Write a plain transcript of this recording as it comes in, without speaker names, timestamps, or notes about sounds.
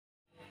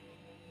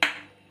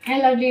Hi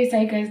lovelies,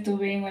 how you guys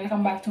doing?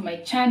 Welcome back to my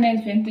channel.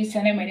 If you're into this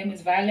channel, my name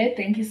is Violet.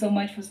 Thank you so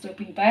much for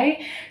stopping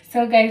by.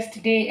 So guys,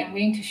 today I'm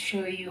going to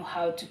show you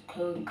how to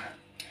cook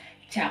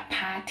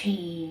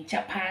chapati.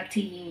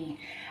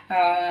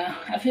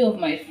 A few of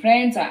my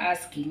friends are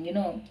asking,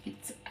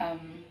 it's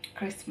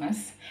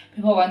Christmas.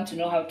 People want to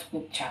know how to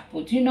cook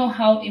chapo. Do you know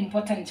how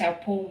important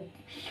chapo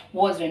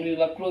was when we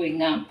were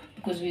growing up?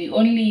 Because we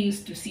only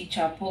used to see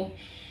chapo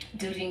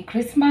during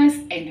Christmas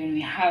and when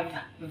we have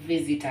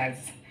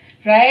visitors,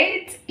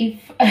 right?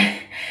 If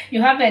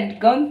you haven't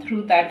gone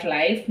through that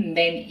life,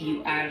 then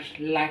you are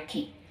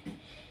lucky.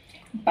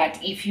 But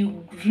if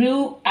you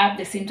grew up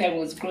the same time I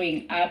was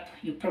growing up,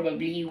 you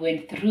probably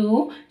went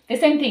through the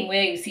same thing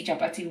where you see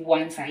chapati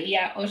once a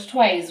year or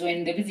twice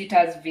when the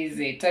visitors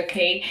visit.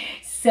 Okay,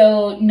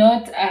 so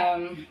not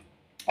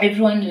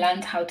everyone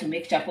learned how to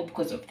make chapo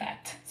because of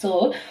that.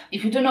 So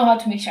if you don't know how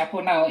to make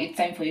chapo now, it's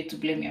time for you to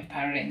blame your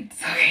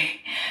parents.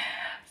 Okay,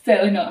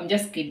 so no, I'm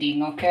just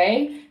kidding.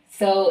 Okay,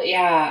 so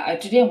yeah,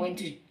 today I'm going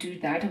to do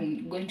that.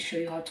 I'm going to show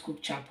you how to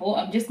cook chapo.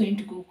 I'm just going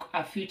to cook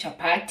a few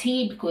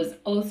chapati because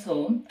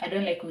also I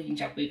don't like cooking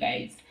chapo, you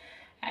guys.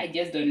 I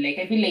just don't like.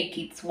 I feel like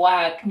it's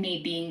work,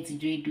 kneading,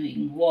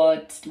 doing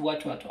what.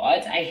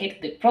 I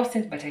hate the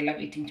process, but I love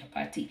eating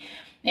chapati.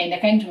 And I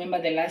can't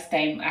remember the last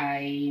time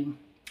I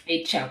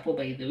ate chapo,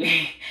 by the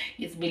way.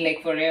 It's been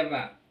like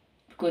forever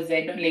because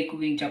I don't like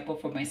cooking chapo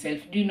for myself.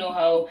 Do you know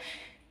how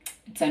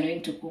it's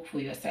annoying to cook for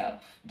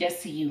yourself?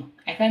 Just you.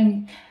 I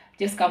can't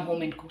just come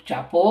home and cook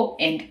chapo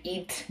and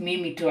eat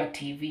mimi to a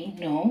TV.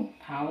 No,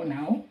 how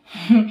now?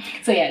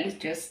 So yeah, let's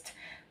just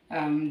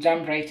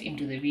jump right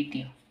into the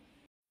video.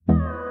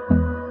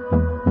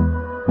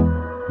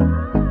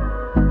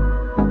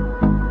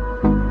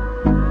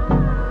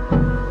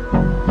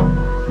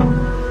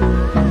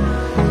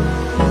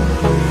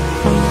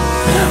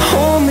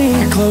 Hold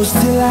me close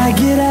till I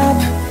get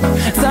up.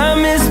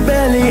 Time is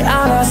barely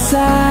on our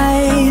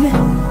side.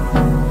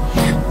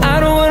 I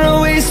don't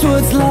wanna waste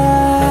what's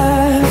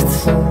left.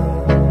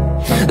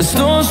 The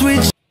storms we.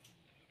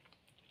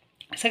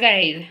 So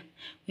guys,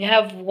 we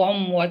have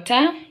warm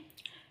water,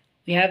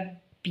 we have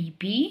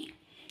BB,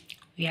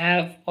 we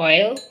have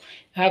oil,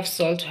 we have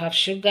salt, we have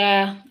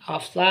sugar, our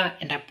flour,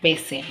 and a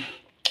basin.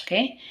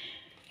 Okay,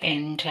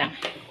 and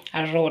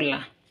a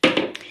roller.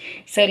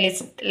 So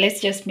let's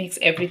just mix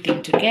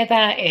everything together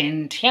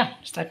and yeah,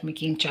 start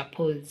making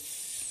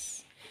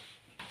chapos.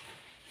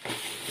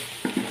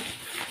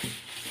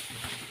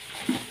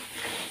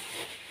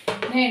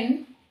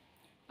 Then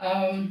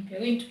we're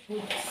going to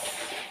put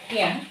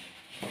here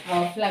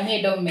our flour.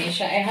 I don't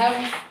measure. I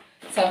have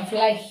some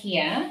flour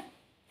here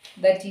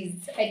that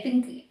is, I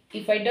think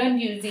if I don't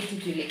use it,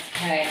 it will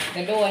expire.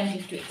 I don't want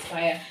it to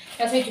expire.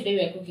 That's why today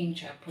we are cooking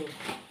chapo.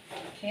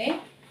 Okay,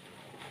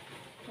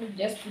 we'll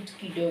just put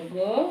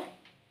kidogo.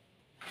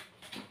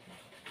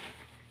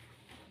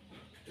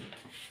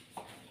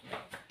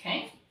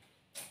 Okay.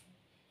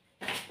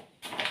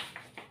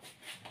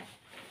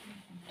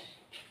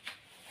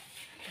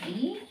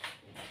 Okay.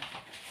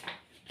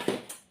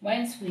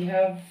 Once we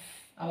have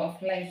our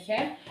flour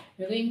here,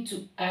 we're going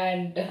to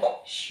add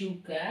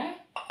sugar.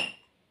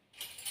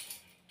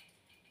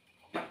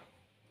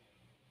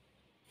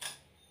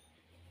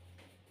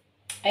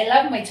 I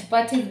love my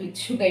chapatis with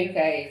sugar, you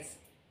guys.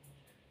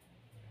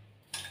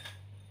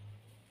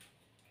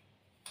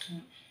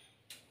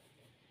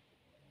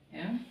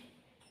 Yeah.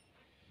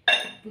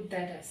 Put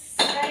that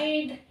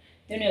aside.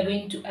 Then we're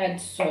going to add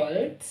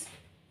salt.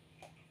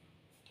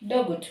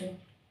 Double too.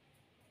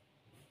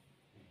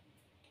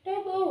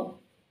 Double.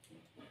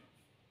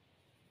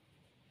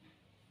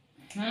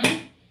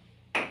 Then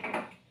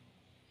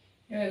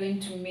we're going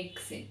to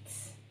mix it.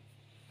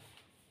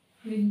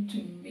 We're going to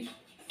mix.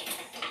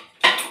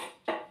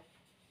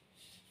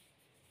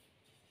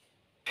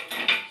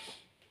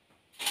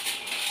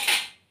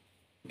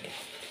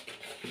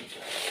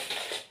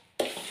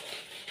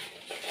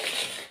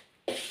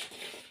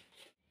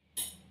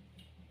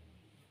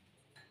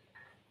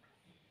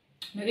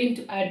 We're going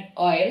to add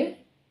oil.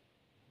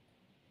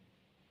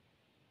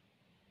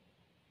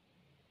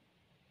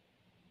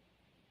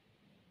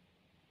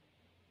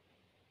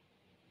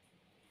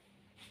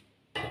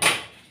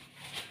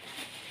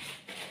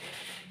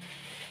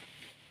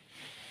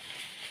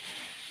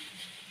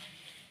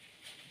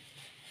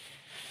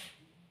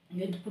 I'm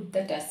going to put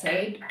that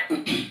aside.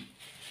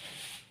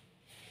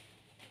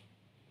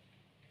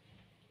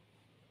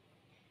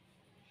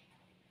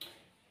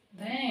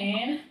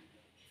 Then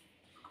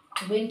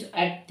I'm going to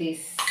add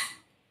this.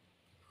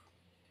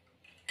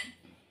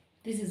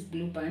 This is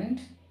Blue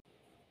Band.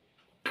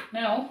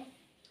 Now,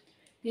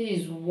 this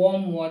is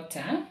warm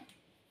water.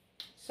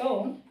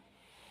 So,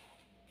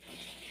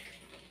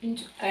 I'm going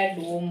to add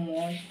warm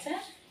water.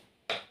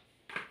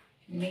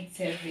 Mix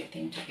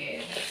everything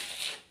together.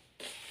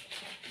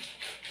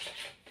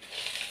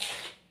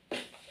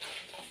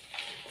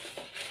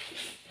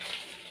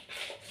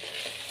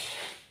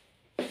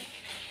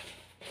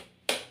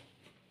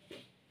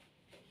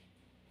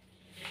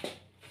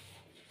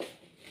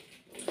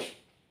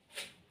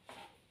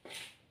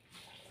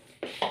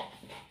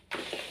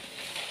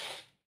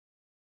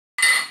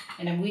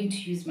 and I'm going to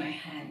use my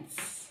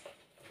hands.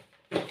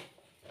 I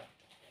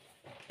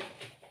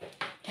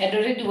had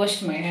already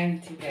washed my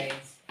hands, you guys.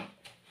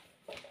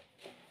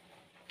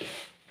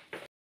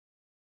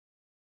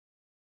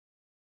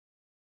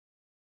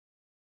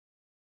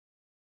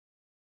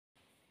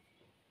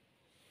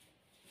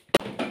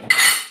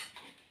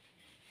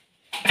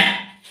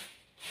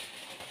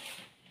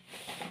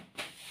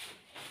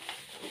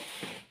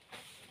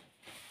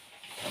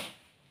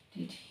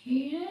 Did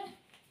here.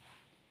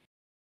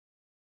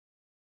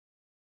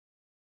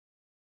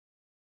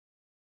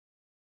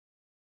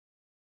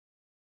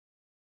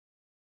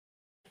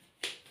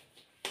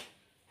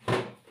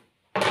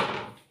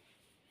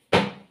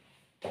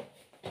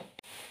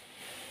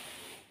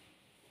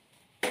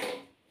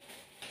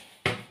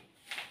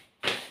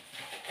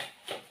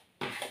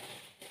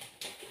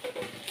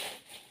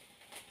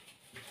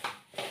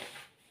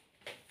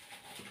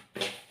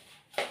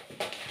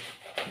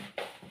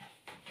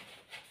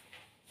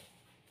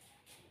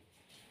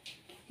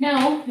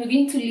 Now we're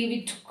going to leave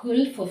it to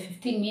cool for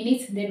 15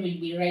 minutes, then we'll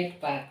be right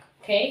back,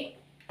 okay?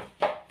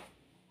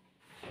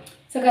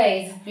 So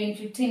guys, it's been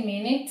 15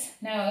 minutes.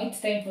 Now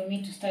it's time for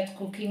me to start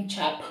cooking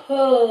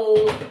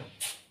chapo.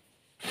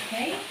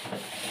 Okay?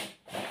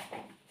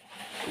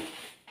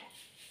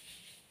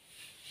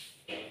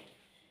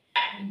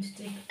 I'm going to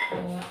take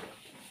our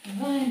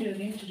and we're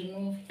going to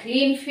remove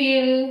clean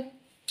fill.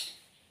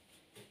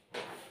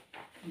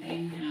 And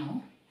then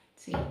now,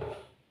 see.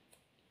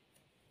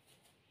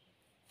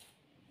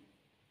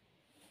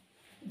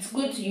 It's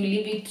good you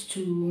leave it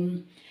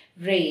to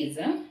raise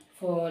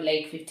for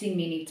like 15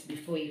 minutes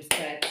before you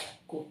start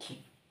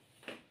cooking.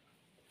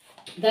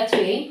 That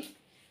way,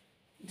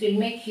 it will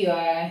make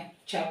your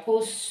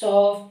chapo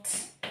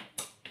soft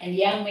and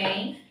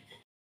yummy.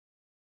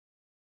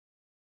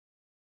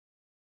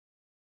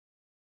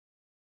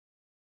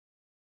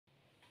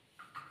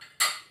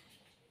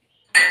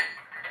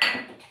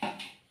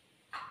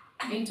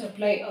 I'm going to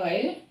apply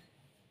oil.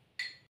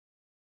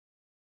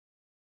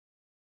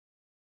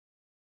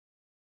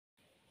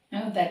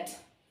 Now that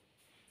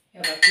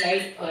you have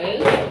applied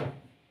oil, I'm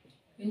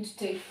going to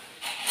take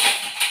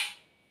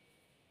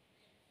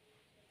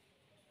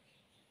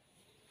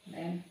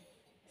then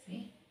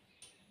see.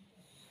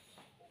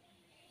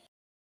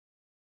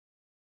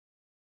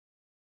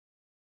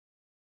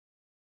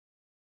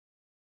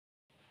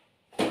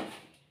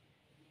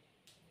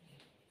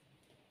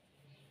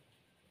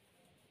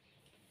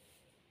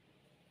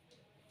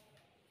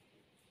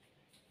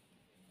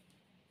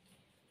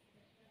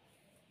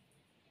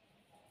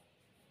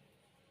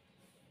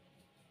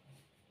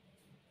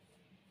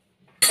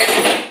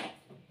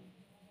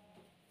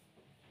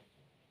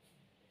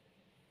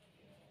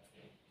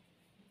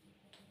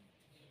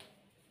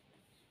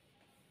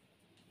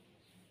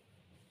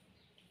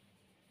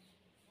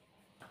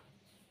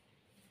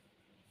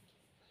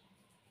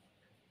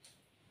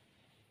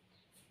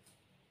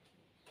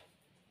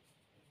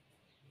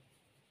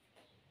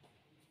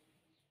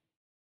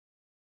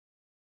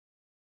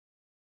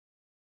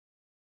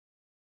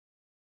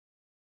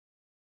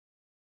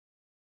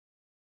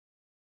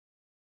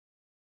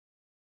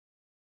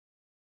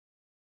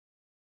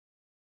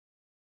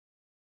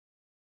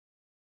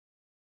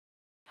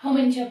 How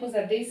many chapos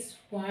are this?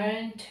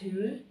 1,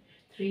 2,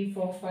 3,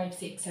 4, 5,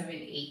 6, 7,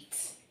 8.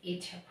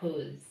 8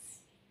 chapos.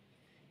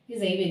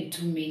 These are even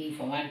too many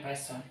for one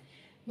person.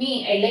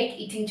 Me, I like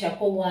eating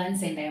chapo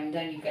once and I am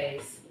done, you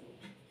guys.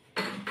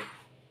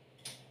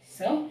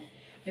 So,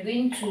 we're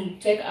going to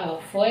take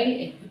our foil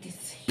and put it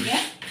here.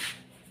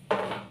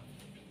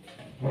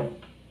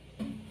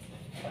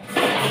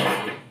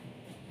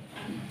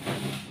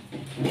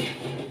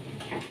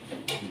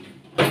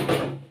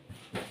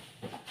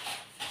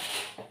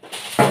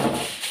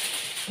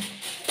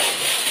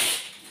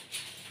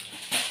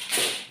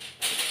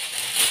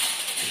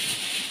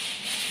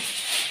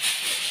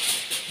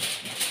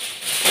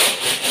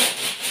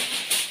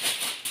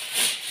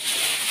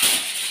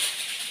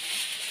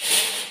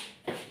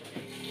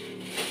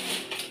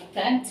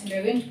 That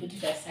we're going to put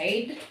it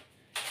aside.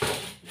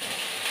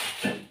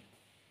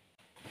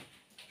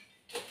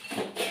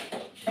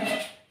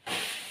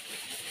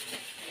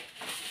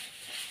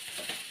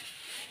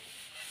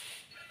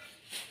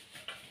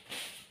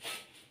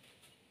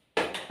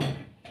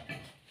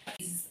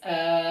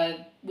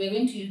 We're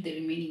going to use the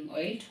remaining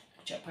oil to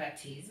cook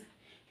chapatis.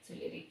 So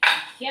let it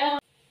come here.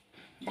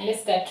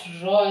 Let's start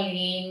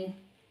rolling.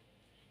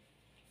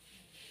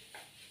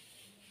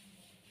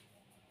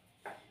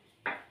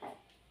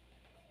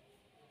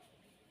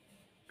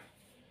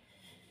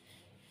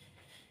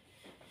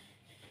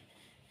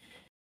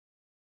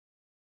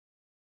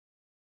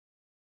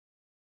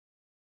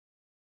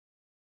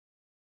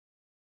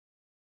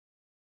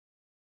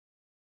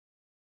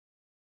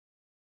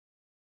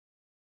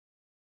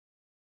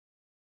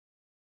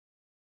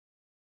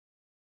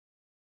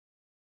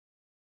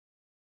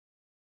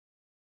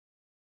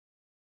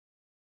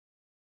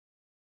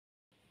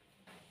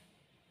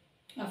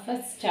 Our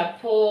first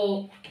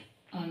chapo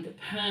on the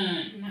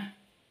pan.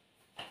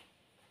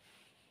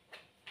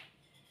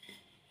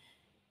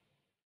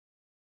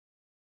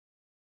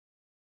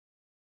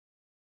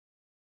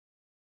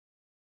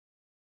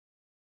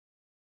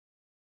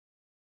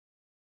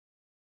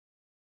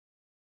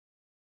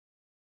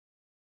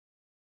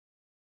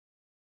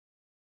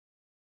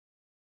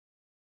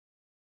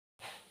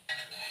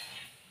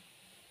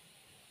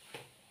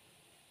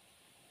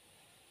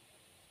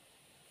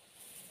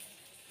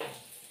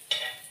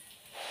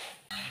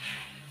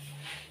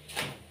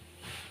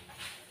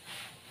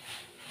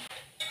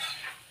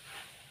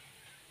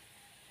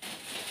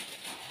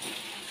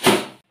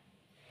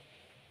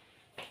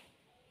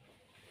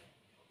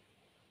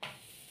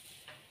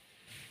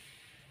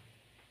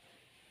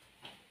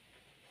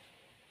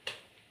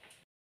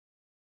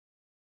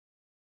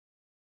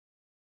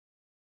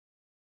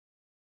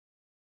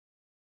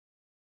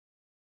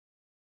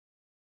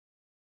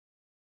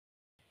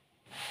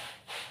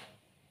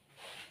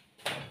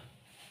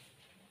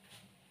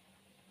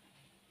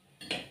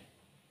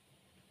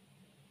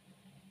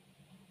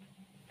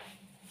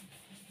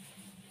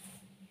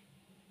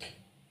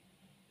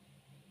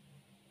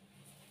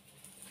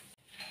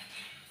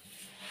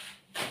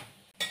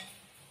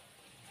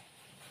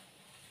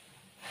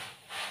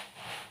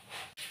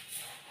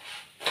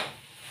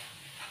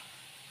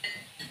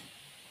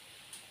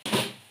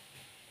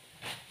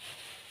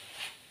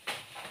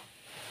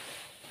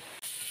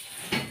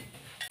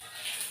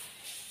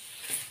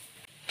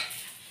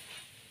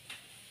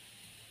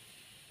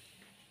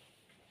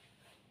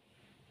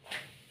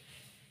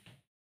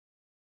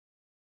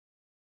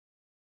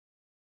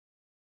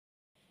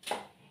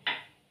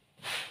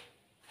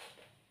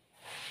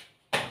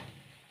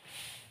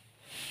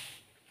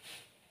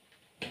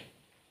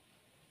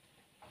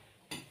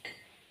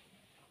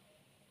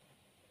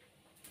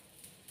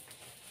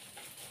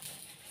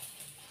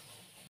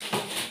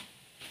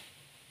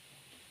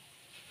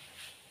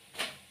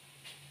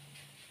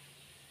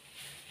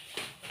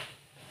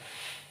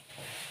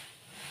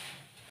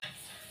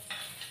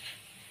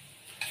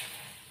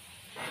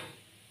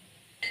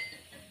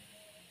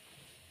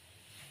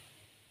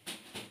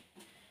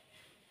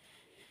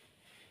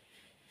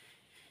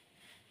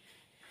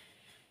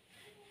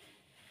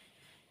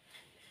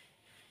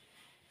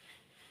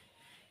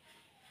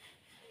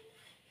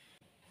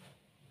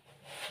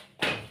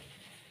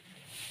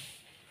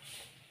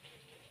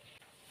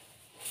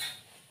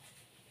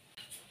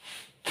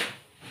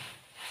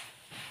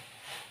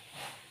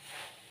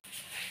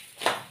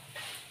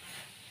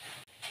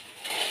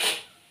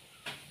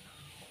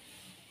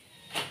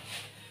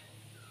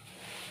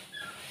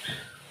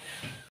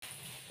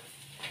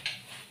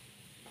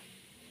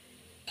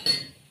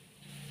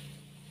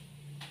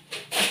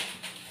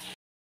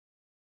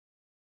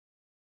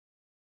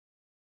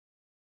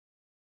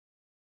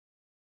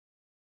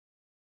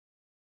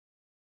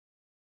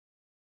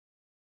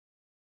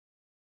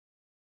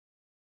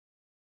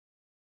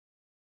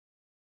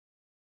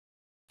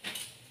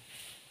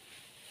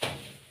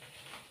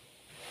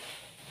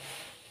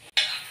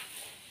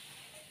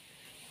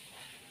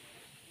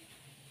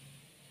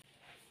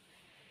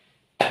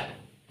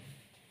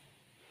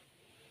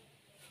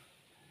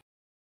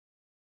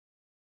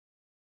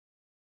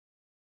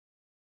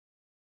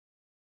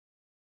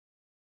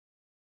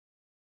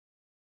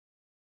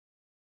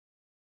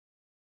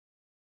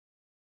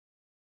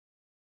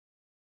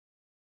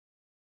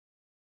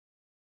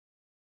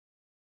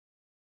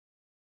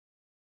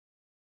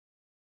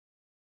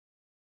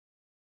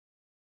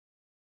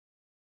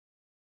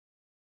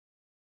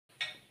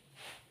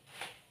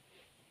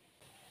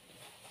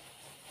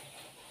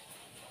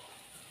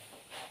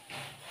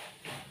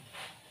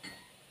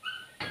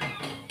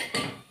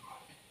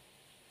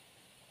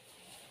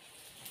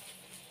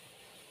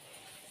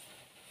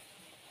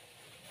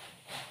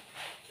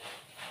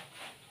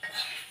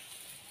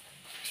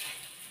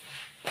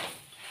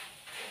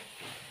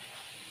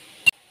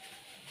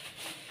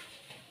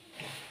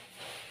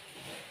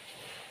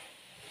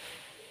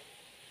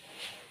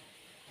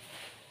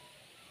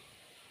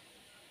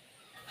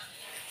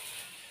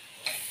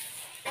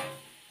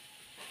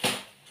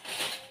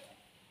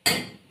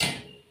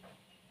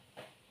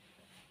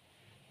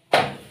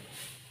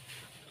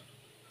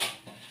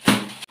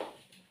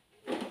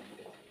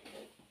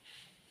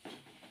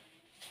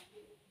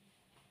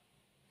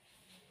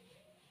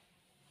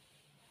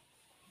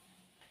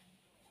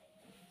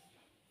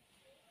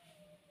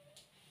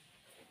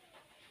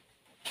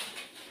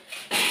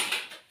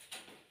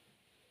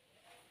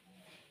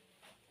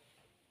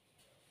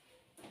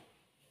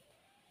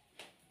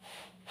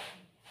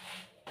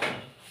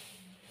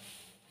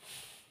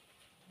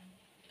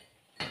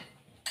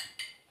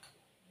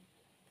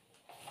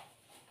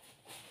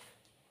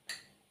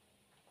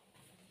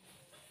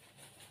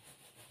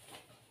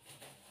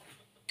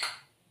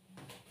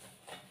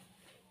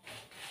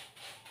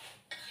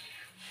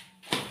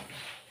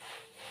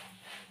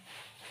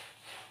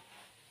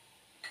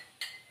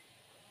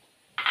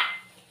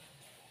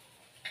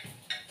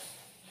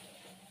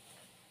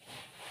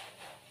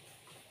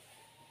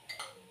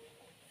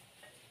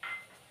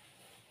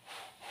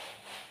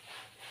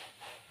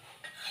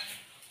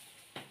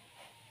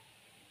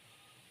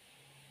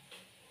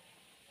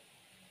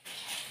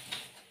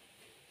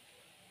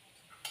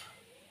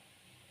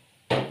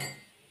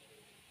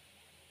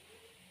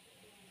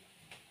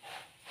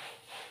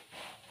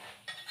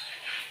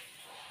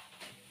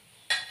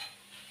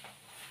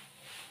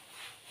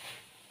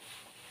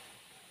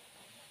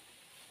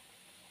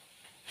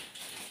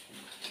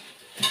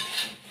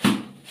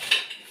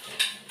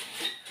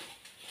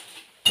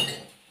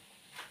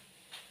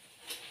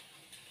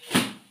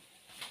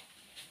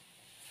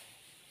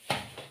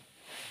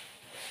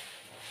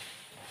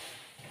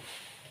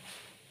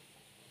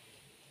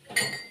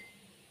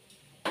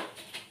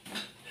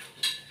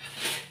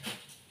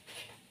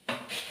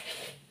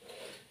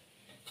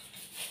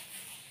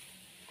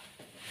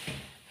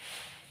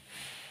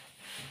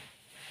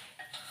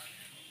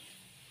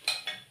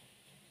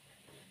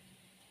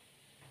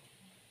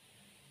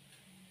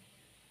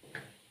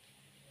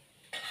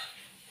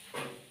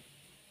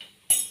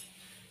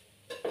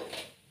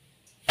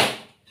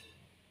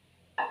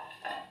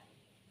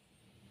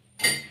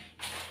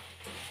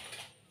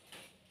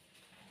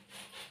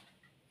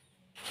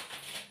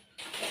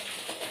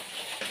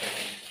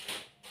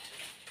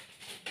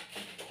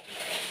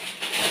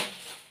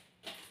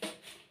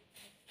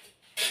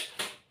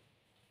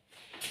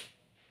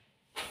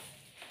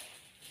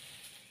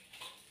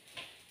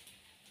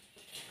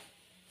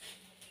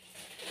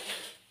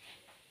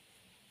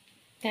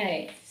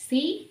 Guys,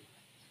 see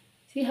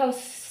how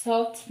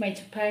soft my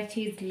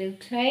chapatis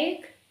look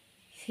like?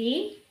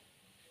 See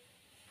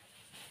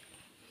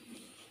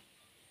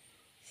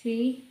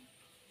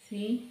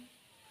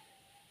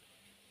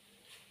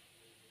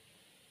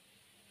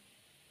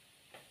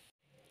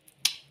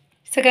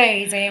so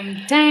guys, I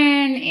am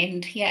done,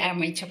 and here are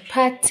my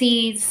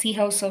chapatis. See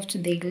how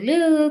soft they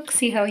look,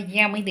 see how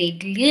yummy they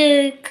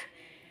look.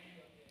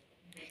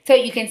 So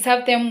you can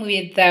serve them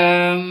with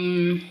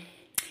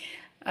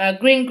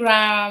green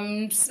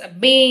grams,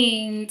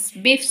 beans,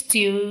 beef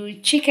stew,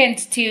 chicken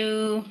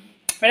stew,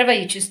 whatever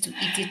you choose to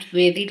eat it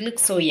with. It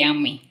looks so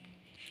yummy.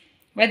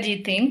 What do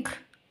you think?